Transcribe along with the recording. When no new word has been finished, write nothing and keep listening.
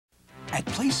At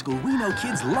Play School, we know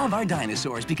kids love our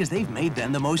dinosaurs because they've made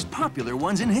them the most popular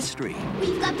ones in history.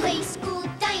 We've got Play School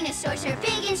dinosaurs are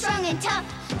big and strong and tough.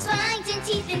 Spines and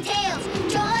teeth and tails,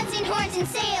 jaws and horns and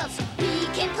sails. We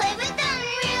can play with them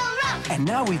real rough. And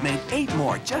now we've made 8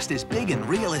 more just as big and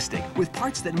realistic with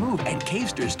parts that move and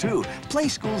cavesters too. Play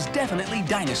School's definitely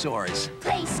dinosaurs.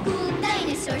 Play School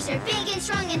dinosaurs are big and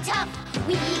strong and tough.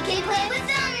 We can play with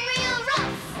them real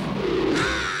rough.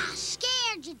 Ah,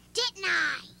 scared you, didn't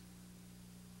I?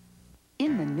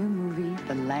 In the new movie,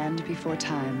 The Land Before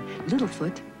Time,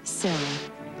 Littlefoot, Sarah,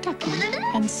 Ducky,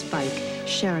 and Spike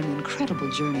share an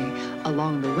incredible journey.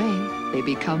 Along the way, they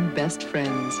become best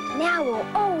friends. Now we'll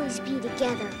always be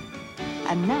together.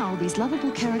 And now these lovable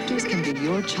characters can be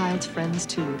your child's friends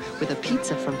too. With a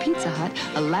pizza from Pizza Hut,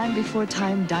 a Land Before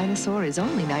Time dinosaur is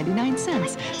only 99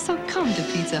 cents. So come to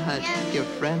Pizza Hut. Your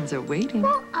friends are waiting.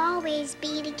 We'll always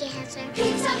be together.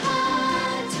 Pizza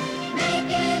Hut, making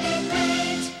it great.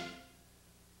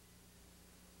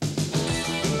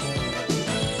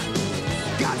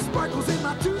 Got sparkles in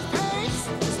my toothpaste.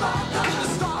 Sparkles. In a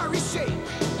starry shape.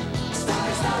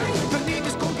 Starry. The name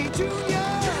is Colgate Junior.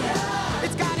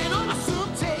 It's got an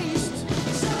awesome taste.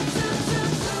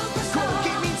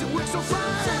 Colgate means it works so fine.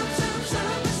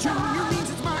 Junior means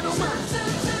it's mine, oh mine.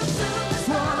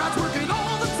 Fluoride's working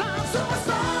all the time.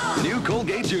 Superstar. New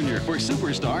Colgate Junior for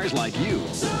superstars like you.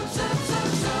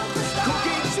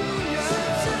 Colgate Junior.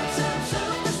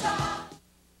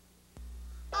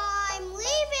 I'm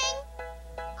leaving.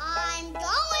 I'm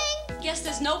going. Guess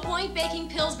there's no point baking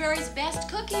Pillsbury's best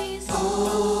cookies.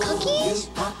 Cookies?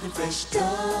 Hot and fresh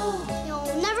dough.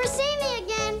 You'll never see me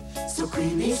again. So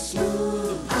creamy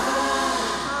smooth.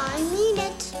 I mean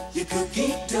it. Your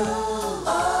cookie dough.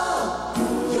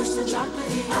 Oh, you're so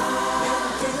chocolatey.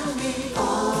 Fill me.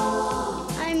 Oh,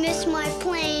 I miss my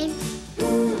plane.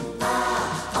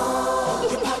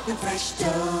 your hot and fresh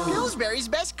dough. Pillsbury's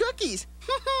best cookies.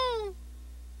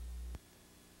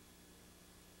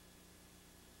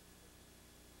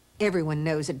 Everyone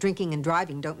knows that drinking and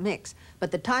driving don't mix, but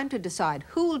the time to decide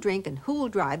who will drink and who will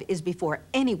drive is before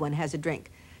anyone has a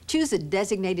drink. Choose a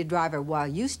designated driver while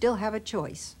you still have a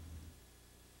choice.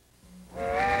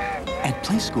 At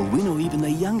Play School, we know even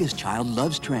the youngest child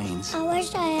loves trains. I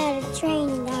wish I had a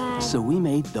train, Dad. So we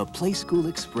made the Play School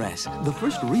Express, the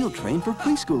first real train for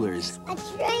preschoolers. A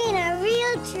train, a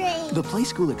real train. The Play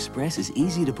School Express is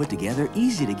easy to put together,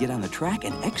 easy to get on the track,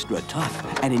 and extra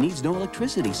tough. And it needs no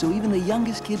electricity, so even the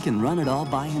youngest kid can run it all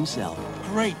by himself.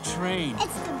 Great train.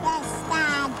 It's the best,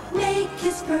 Dad. Make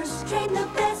his first train the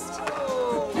best.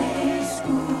 The Play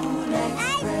School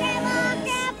Thanks, Grandma,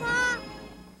 Grandpa.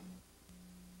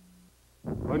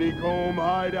 Honeycomb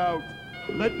hideout.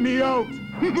 Let me out.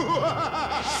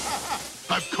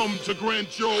 I've come to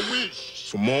grant your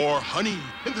wish for more honey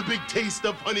and the big taste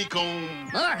of honeycomb.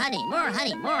 More honey, more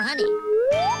honey, more honey.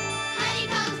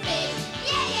 Honeycomb's big.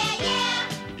 Yeah, yeah,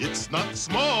 yeah. It's not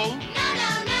small. No,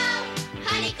 no, no.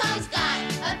 Honeycomb's got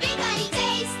a big honey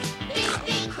taste. Big,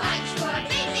 big crunch for a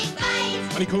big, big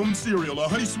bite. Honeycomb cereal, a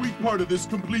honey sweet part of this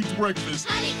complete breakfast.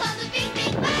 Honeycomb's a big,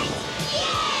 big bite.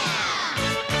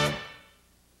 Yeah!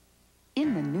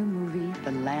 In the new movie,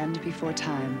 The Land Before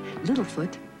Time,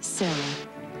 Littlefoot, Sarah,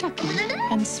 Ducky,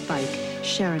 and Spike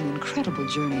share an incredible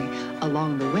journey.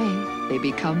 Along the way, they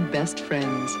become best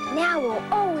friends. Now we'll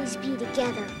always be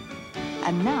together.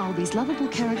 And now these lovable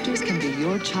characters can be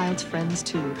your child's friends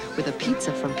too. With a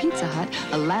pizza from Pizza Hut,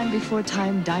 a Land Before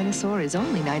Time dinosaur is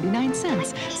only 99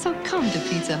 cents. So come to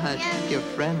Pizza Hut. Your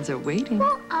friends are waiting.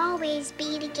 We'll always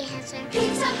be together.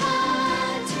 Pizza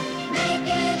Hut,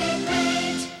 making it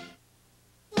great.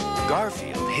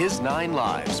 Garfield, His 9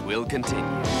 Lives will continue.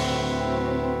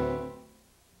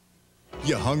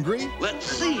 You hungry? Let's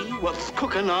see what's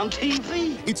cooking on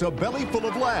TV. It's a belly full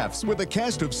of laughs with a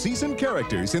cast of seasoned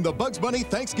characters in the Bugs Bunny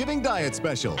Thanksgiving Diet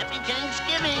Special. Happy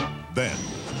Thanksgiving. Then,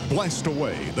 blast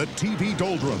away the TV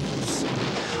doldrums.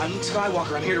 I'm Luke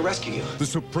Skywalker. I'm here to rescue you. The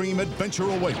supreme adventure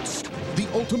awaits. The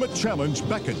ultimate challenge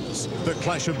beckons. The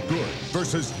clash of good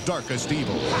versus darkest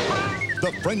evil.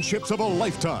 The friendships of a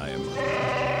lifetime.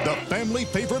 The family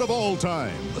favorite of all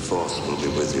time. The Force will be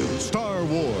with you. Star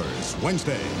Wars,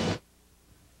 Wednesday.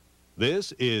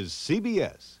 This is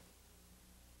CBS.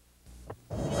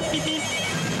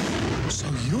 So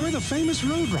you're the famous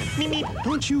roadrunner.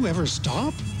 Don't you ever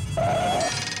stop?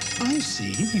 I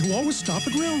see. You always stop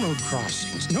at railroad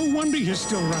crossings. No wonder you're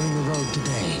still running the road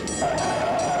today.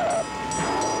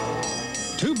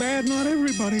 Too bad not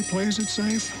everybody plays it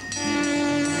safe.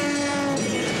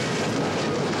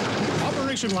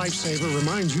 Operation Lifesaver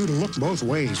reminds you to look both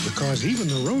ways because even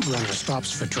the roadrunner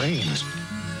stops for trains.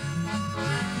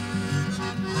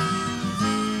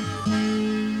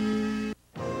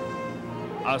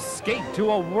 Escape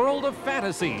to a world of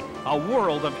fantasy, a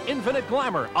world of infinite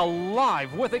glamour,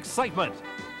 alive with excitement.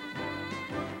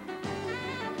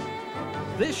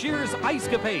 This year's Ice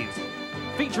Capades,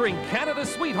 featuring Canada's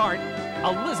sweetheart,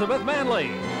 Elizabeth Manley.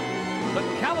 The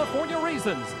California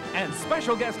Raisins, and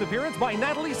special guest appearance by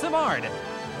Natalie Simard.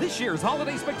 This year's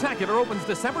Holiday Spectacular opens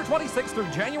December 26th through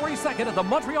January 2nd at the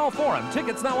Montreal Forum.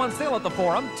 Tickets now on sale at the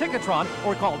Forum, Ticketron,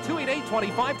 or call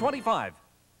 288-2525.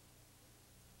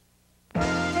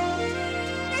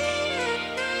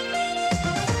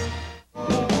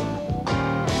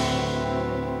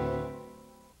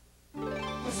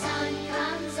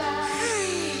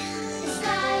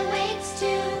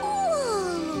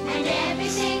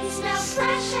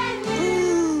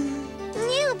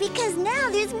 Because now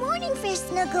there's morning fresh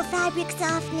snuggle fabric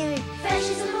softener. Fresh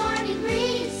as the morning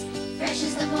breeze, fresh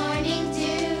as the morning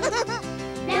dew.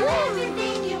 Now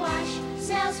everything you wash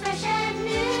smells fresh and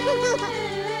new.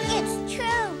 It's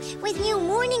true. With new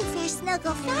morning fresh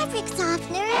snuggle fabric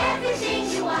softener,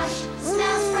 everything you wash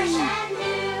smells fresh and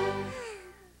new.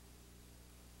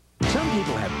 Some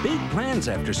people have big plans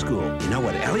after school. You know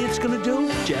what Elliot's gonna do?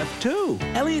 Jeff, too.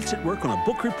 Elliot's at work on a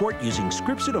book report using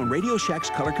Scripted on Radio Shack's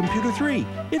Color Computer 3.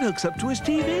 It hooks up to his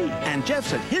TV. And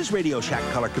Jeff's at his Radio Shack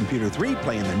Color Computer 3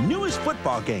 playing the newest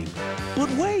football game. But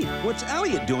wait, what's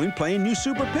Elliot doing playing new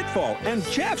Super Pitfall? And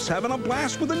Jeff's having a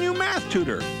blast with a new math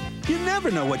tutor. You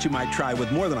never know what you might try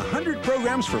with more than 100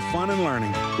 programs for fun and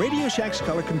learning. Radio Shack's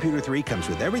Color Computer 3 comes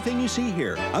with everything you see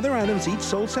here. Other items each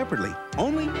sold separately,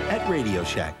 only at Radio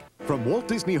Shack. From Walt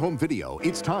Disney Home Video,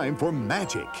 it's time for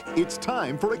magic. It's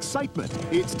time for excitement.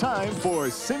 It's time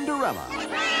for Cinderella.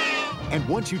 And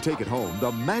once you take it home,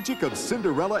 the magic of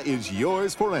Cinderella is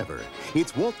yours forever.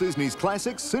 It's Walt Disney's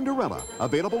classic Cinderella,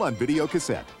 available on video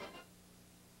cassette.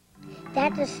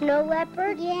 That's a snow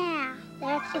leopard? Yeah,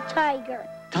 that's a tiger.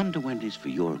 Come to Wendy's for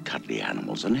your cuddly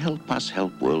animals and help us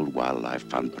help World Wildlife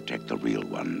Fund protect the real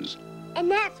ones. And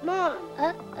that's Mom.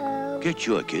 Uh-oh. Get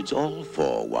your kids all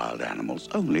 4 wild animals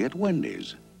only at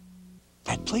Wendy's.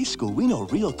 At Play School, we know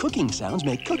real cooking sounds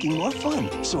make cooking more fun.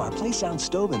 So our Play Sound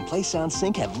Stove and Play Sound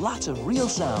Sink have lots of real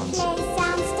sounds. Play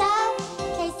Sound Stove,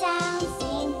 Play Sound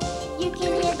Sink. You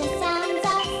can hear the sounds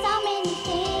of so many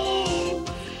things.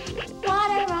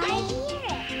 Water running,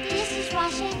 dishes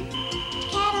washing,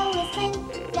 kettle whistling,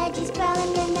 veggies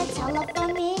growing, and the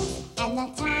telephone rings, and the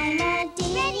timer dings.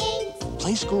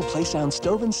 Play School, Play Sound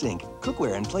Stove and Sink.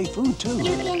 Cookware and play food, too.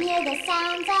 You can hear the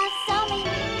sounds of so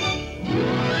many.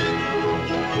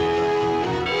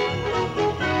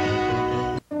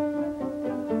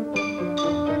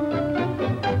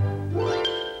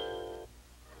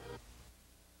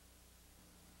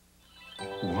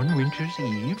 One winter's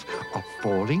eve, a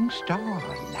falling star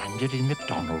landed in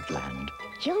McDonald Land.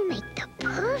 You'll make the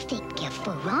perfect gift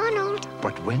for Ronald.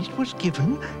 But when it was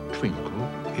given, Twinkle,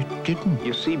 it didn't.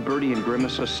 You see, Birdie and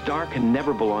Grimace, a star can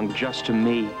never belong just to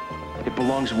me. It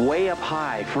belongs way up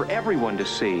high for everyone to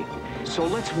see. So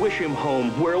let's wish him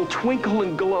home where he'll twinkle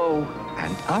and glow.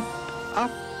 And up, up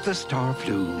the star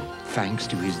flew, thanks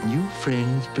to his new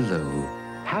friends below.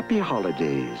 Happy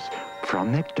holidays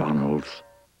from McDonald's.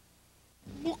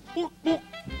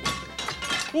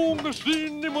 We're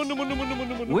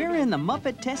in the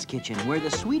Muppet Test Kitchen, where the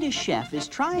Swedish chef is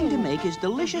trying to make his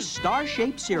delicious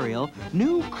star-shaped cereal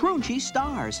new crunchy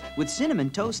stars with cinnamon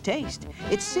toast taste.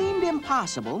 It seemed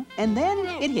impossible, and then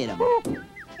it hit him.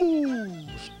 Ooh,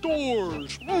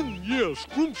 stars. Yeah,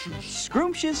 scrumptious.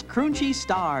 Scrumptious, crunchy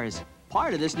stars,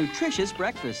 part of this nutritious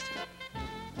breakfast.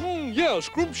 Yeah,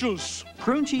 scrumptious.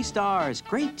 Crunchy stars,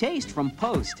 great taste from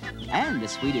Post and the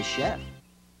Swedish chef.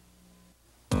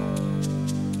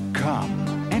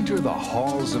 Come, enter the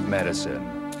halls of medicine.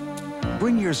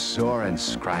 Bring your sore and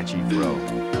scratchy throat.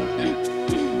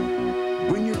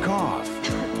 Bring your cough.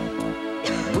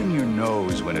 Bring your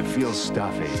nose when it feels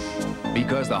stuffy.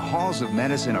 Because the halls of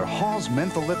medicine are Hall's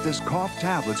Mentholyptus cough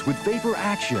tablets with vapor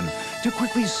action to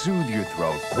quickly soothe your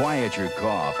throat, quiet your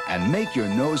cough, and make your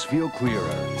nose feel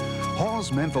clearer. Hall's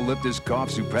Mentholyptus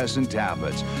cough suppressant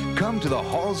tablets. Come to the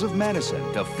halls of medicine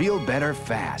to feel better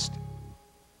fast.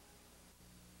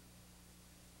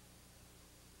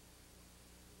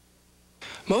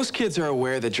 Most kids are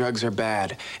aware that drugs are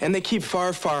bad, and they keep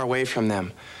far, far away from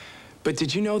them. But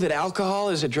did you know that alcohol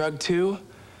is a drug too?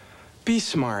 Be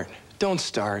smart. Don't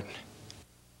start.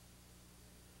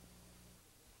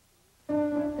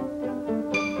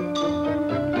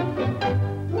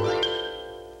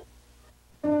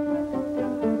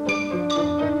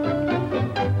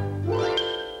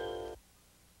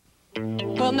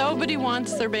 Well, nobody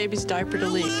wants their baby's diaper to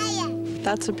leak.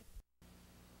 That's a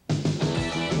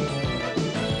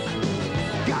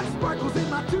Got sparkles in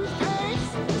my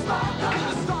toothpaste.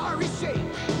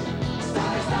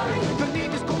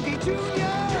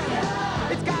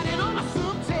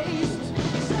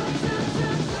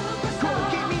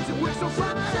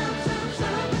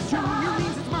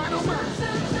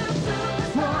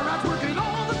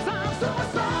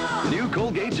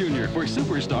 for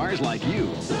superstars like you.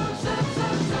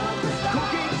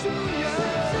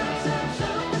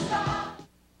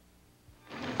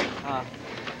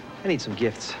 I need some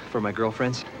gifts for my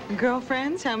girlfriends.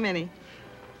 Girlfriends? How many?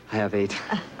 I have 8.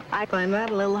 I find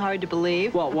that a little hard to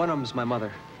believe. Well, one of them's my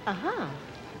mother. Uh-huh.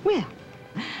 Well,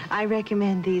 I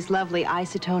recommend these lovely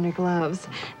isotoner gloves.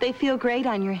 They feel great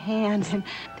on your hands, and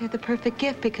they're the perfect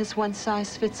gift because one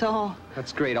size fits all.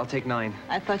 That's great. I'll take 9.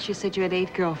 I thought you said you had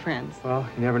 8 girlfriends. Well,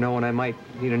 you never know when I might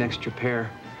need an extra pair.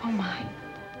 Oh, my.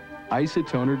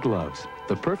 Isotoner gloves.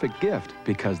 The perfect gift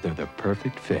because they're the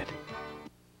perfect fit.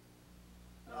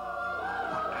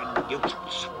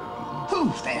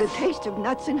 Who's there? The taste of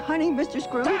nuts and honey, Mr.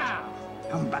 Scrooge.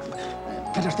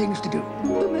 Better things to do.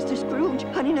 Oh, Mr. Scrooge,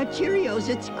 Honey Nut Cheerios,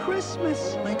 it's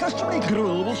Christmas. My customary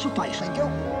gruel will suffice, thank you.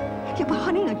 Yeah, but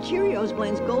Honey Nut Cheerios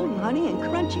blends golden honey and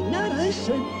crunchy nuts. I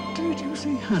said, did you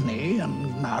say honey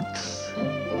and nuts?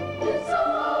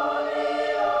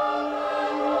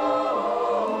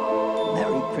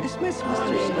 Merry Christmas,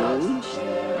 Mr. Scrooge.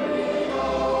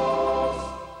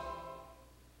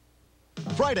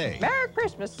 Friday. Merry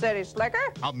Christmas, City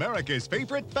Slicker. America's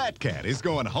favorite fat cat is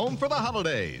going home for the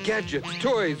holidays. Gadgets,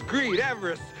 toys, greed,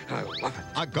 avarice. I love it.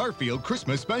 A Garfield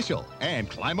Christmas special. And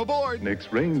climb aboard.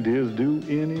 Next reindeer's due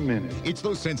any minute. It's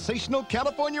those sensational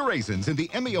California raisins in the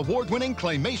Emmy Award-winning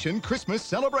Claymation Christmas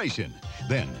celebration.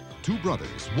 Then, 2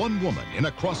 brothers, 1 woman in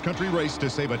a cross-country race to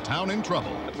save a town in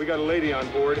trouble. We got a lady on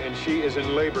board, and she is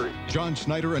in labor. John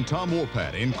Schneider and Tom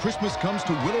Wopat in Christmas Comes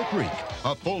to Willow Creek.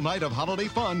 A full night of holiday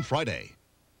fun Friday.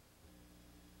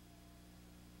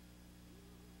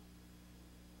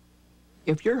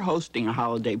 If you're hosting a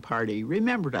holiday party,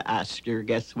 remember to ask your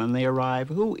guests when they arrive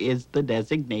who is the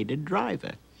designated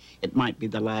driver. It might be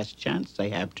the last chance they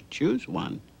have to choose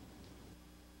one.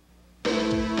 I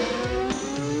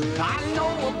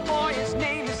know a boy, his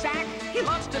name is Zach. He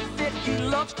loves to fit, he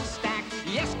loves to stack.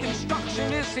 Yes,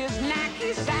 construction is his knack.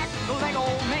 He's Zach, the Lego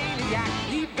maniac.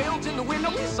 He builds in the window,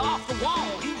 he's off the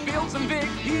wall. He builds them big,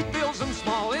 he builds them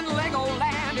small. In Lego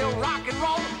land, he'll rock and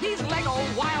roll. He's Lego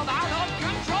wild, out of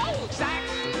control. Zach,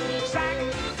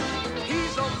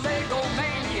 he's a Lego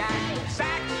maniac.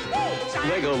 Zach,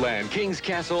 Legoland, King's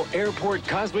Castle, Airport,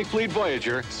 Cosmic Fleet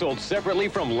Voyager, sold separately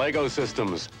from Lego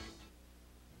Systems.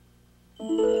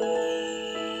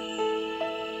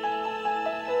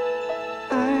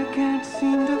 I can't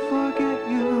seem to forget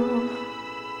you.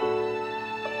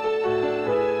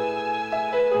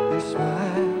 Your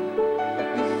smile,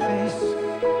 your face,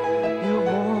 your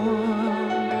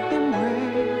warm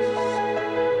embrace.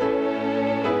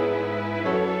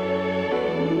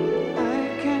 I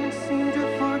can't seem to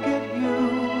forget you.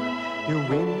 Your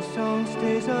wind song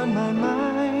stays on my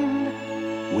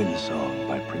mind. Wind Song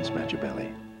by Prince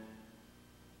Machiavelli.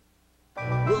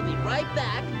 We'll be right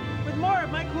back with more of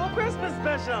my cool Christmas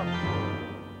special.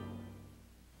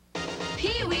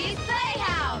 Pee-wee's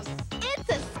Playhouse. It's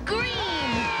a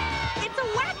scream. It's a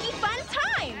wacky fun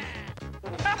time.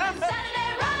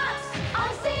 Saturday Rocks on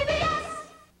CBS.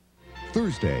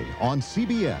 Thursday on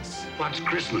CBS. What's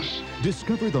Christmas?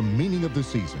 Discover the meaning of the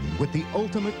season with the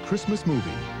ultimate Christmas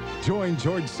movie. Join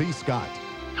George C. Scott.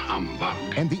 Humbug.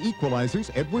 And the Equalizer's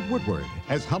Edward Woodward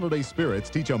as holiday spirits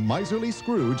teach a miserly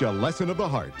Scrooge a lesson of the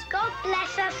heart. God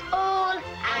bless us all.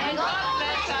 And God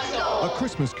bless us all. A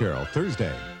Christmas Carol,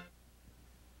 Thursday.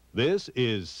 This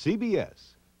is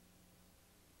CBS.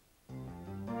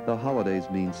 The holidays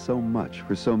mean so much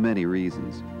for so many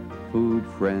reasons. Food,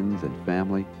 friends, and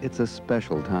family, it's a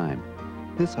special time.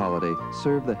 This holiday,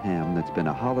 serve the ham that's been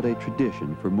a holiday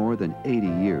tradition for more than 80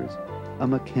 years. A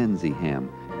Mackenzie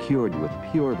ham, cured with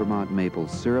pure Vermont maple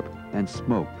syrup and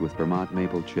smoked with Vermont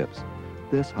maple chips.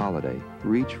 This holiday,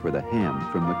 reach for the ham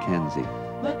from Mackenzie.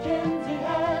 Mackenzie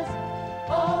has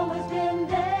always been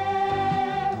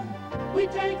there. We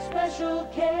take special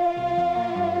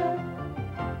care.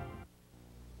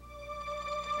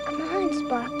 Come on,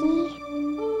 Sparky.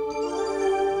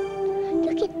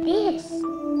 Look at this.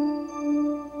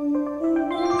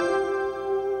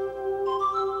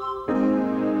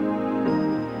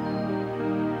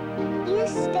 You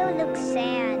still look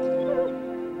sad.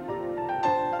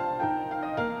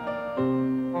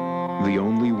 The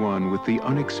only one with the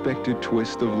unexpected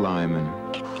twist of Lyman.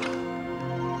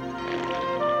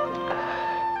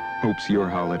 Hopes your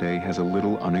holiday has a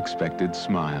little unexpected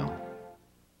smile.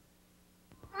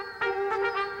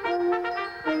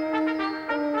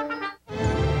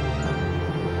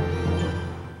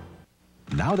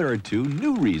 Now there are 2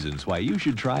 new reasons why you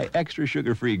should try extra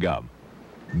sugar-free gum.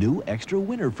 New Extra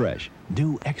Winter Fresh,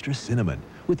 new Extra Cinnamon,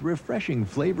 with refreshing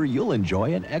flavor you'll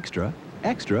enjoy an extra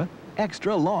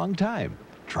long time.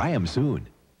 Try them soon.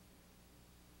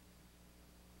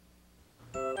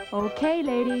 Okay,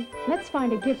 lady, let's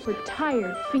find a gift for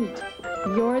tired feet.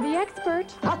 You're the expert.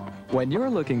 When you're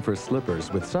looking for slippers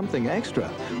with something extra,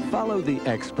 follow the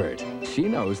expert. She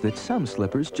knows that some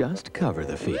slippers just cover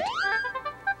the feet.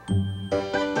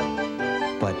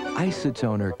 But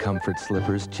Isotoner Comfort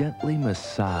Slippers gently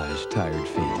massage tired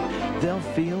feet. They'll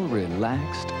feel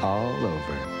relaxed all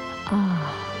over.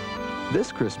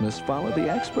 This Christmas, follow the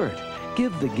expert.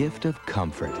 Give the gift of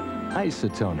comfort.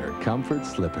 Isotoner Comfort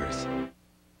Slippers.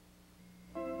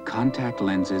 Contact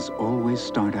lenses always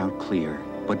start out clear,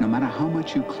 but no matter how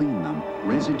much you clean them,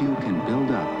 residue can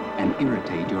build up and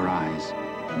irritate your eyes.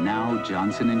 Now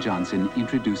Johnson & Johnson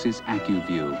introduces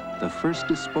AccuView, the first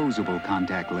disposable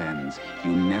contact lens.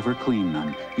 You never clean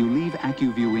them. You leave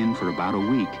AccuView in for about a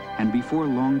week, and before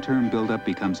long-term buildup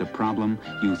becomes a problem,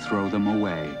 you throw them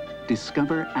away.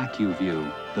 Discover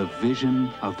AccuView, the vision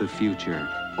of the future.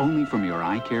 Only from your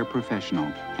eye care professional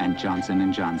and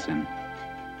Johnson & Johnson.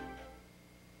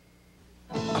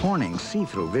 Corning's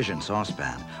see-through Vision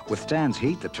saucepan withstands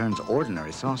heat that turns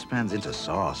ordinary saucepans into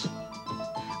sauce.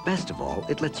 Best of all,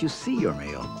 it lets you see your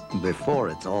meal before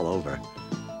it's all over.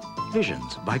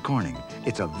 Visions by Corning.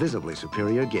 It's a visibly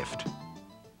superior gift.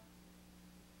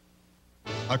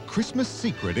 A Christmas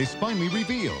secret is finally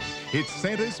revealed. It's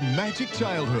Santa's Magic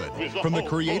Childhood. From the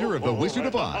creator of The Wizard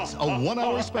of Oz, a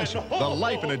one-hour special, The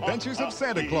Life and Adventures of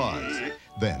Santa Claus.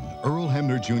 Then, Earl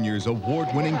Hamner Jr.'s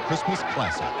award-winning Christmas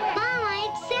classic.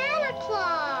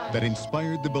 That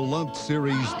inspired the beloved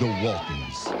series, The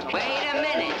Waltons. Wait a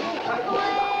minute.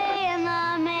 Way in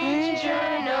the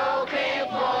manger, no crib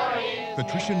for it.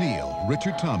 Patricia Neal,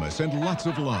 Richard Thomas, and lots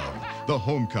of love. The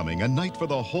Homecoming, a night for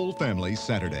the whole family,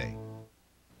 Saturday.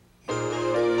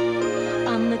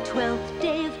 On the 12th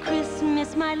day of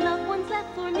Christmas, my loved ones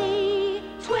left for me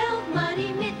 12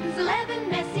 muddy mittens, 11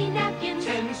 messy napkins,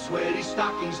 10 sweaty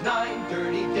stockings, 9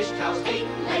 dirty dish towels, 8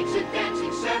 legs of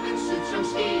dancing, 7 suits from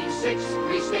skiing, 6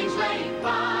 grease stains laying,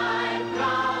 5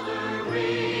 collar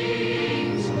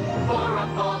rings, 4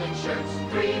 appalling shirts,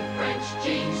 3 French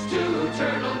jeans, 2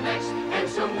 turtlenecks, and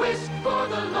some whisk for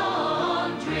the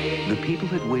laundry. The people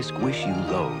at Whisk wish you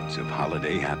loads of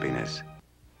holiday happiness.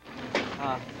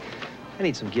 I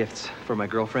need some gifts for my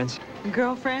girlfriends.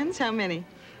 Girlfriends? How many?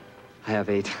 I have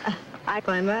 8. I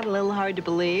find that a little hard to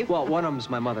believe. Well, one of them's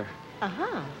my mother.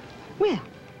 Well,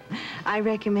 I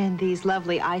recommend these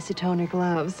lovely Isotoner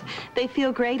gloves. They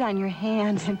feel great on your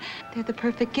hands, and they're the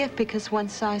perfect gift because one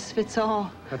size fits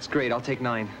all. That's great. I'll take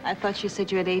 9. I thought you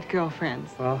said you had 8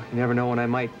 girlfriends. Well, you never know when I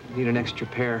might need an extra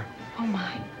pair. Oh,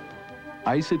 my.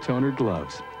 Isotoner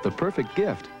gloves. The perfect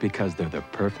gift because they're the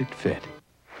perfect fit.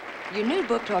 Your new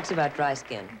book talks about dry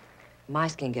skin. My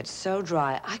skin gets so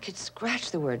dry, I could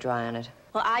scratch the word dry on it.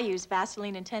 Well, I use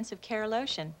Vaseline Intensive Care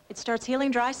Lotion. It starts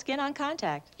healing dry skin on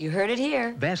contact. You heard it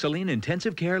here. Vaseline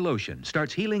Intensive Care Lotion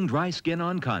starts healing dry skin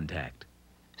on contact.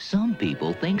 Some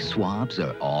people think swabs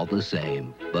are all the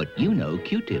same, but you know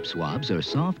Q-tip swabs are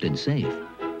soft and safe,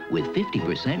 with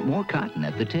 50% more cotton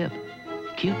at the tip.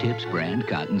 Q-tip's brand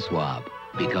cotton swab,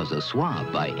 because a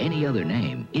swab by any other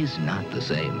name is not the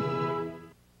same.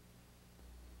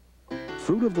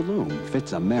 Fruit of the Loom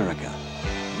fits America.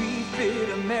 We fit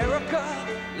America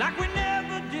like we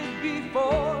never did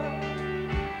before.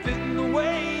 Fitting the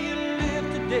way you live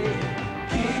today,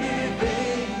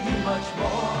 giving you much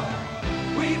more.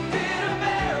 We fit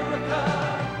America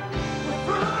with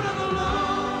Fruit of the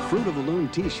Loom. Fruit of the Loom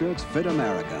t-shirts fit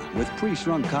America with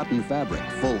pre-shrunk cotton fabric,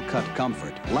 full cut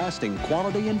comfort, lasting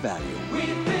quality and value. We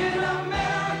fit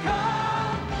America.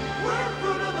 We're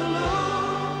Fruit of the Loom.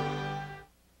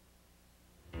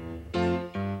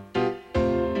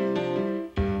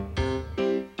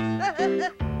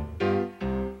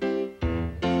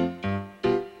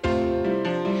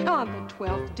 On the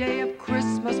 12th day of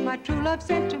Christmas, my true love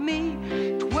sent to me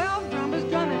 12 drummers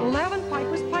drumming, 11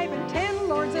 pipers piping, 10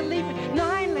 lords a leaping,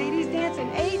 9 ladies dancing,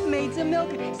 8 maids a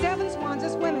milking, 7 swans a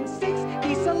swimming, 6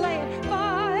 geese a laying,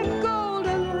 5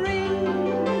 golden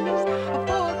rings, 4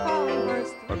 calling birds.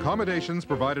 Accommodations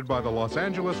provided by the Los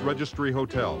Angeles Registry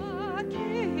Hotel.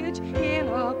 Partridge in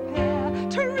a pear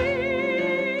tree.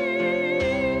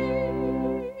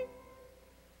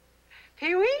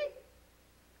 Pee-wee?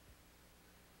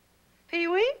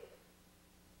 Pee-wee?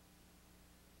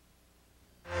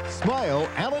 Smile,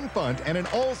 Alan Funt, and an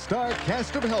all-star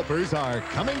cast of helpers are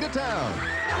coming to town.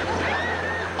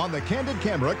 On the Candid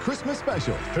Camera Christmas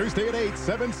Special, Thursday at 8,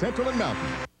 7 Central and Mountain.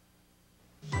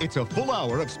 It's a full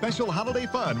hour of special holiday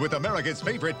fun with America's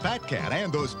favorite fat cat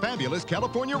and those fabulous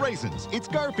California raisins. It's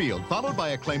Garfield, followed by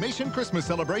a claymation Christmas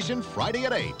celebration Friday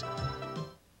at 8.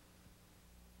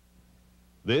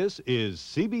 This is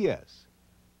CBS.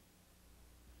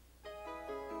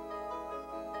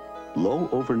 Low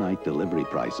overnight delivery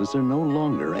prices are no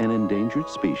longer an endangered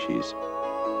species.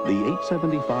 The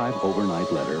 875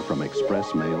 overnight letter from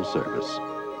Express Mail Service.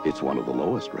 It's one of the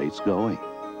lowest rates going.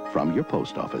 From your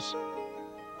post office.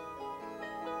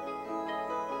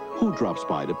 Who drops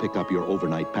by to pick up your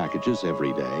overnight packages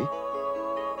every day?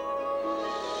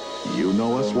 You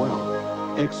know us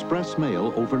well. Express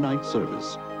Mail Overnight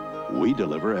Service. We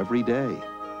deliver every day,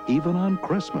 even on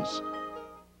Christmas.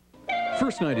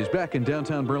 First Night is back in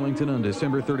downtown Burlington on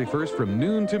December 31st from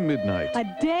noon to midnight. A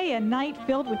day and night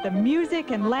filled with the music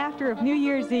and laughter of New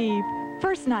Year's Eve.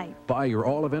 First Night. Buy your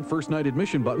all-event First Night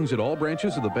admission buttons at all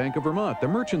branches of the Bank of Vermont, the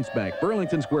Merchants Bank,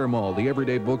 Burlington Square Mall, the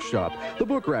Everyday Bookshop, the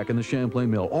Book Rack and the Champlain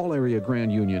Mill, all area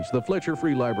Grand Unions, the Fletcher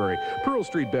Free Library, Pearl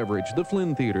Street Beverage, the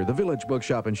Flynn Theater, the Village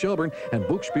Bookshop in Shelburne, and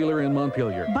Bookspieler in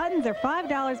Montpelier. Buttons are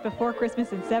 $5 before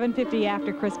Christmas and $7.50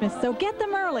 after Christmas, so get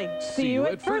them early. See you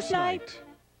at First Night.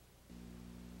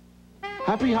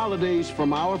 Happy holidays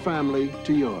from our family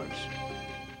to yours.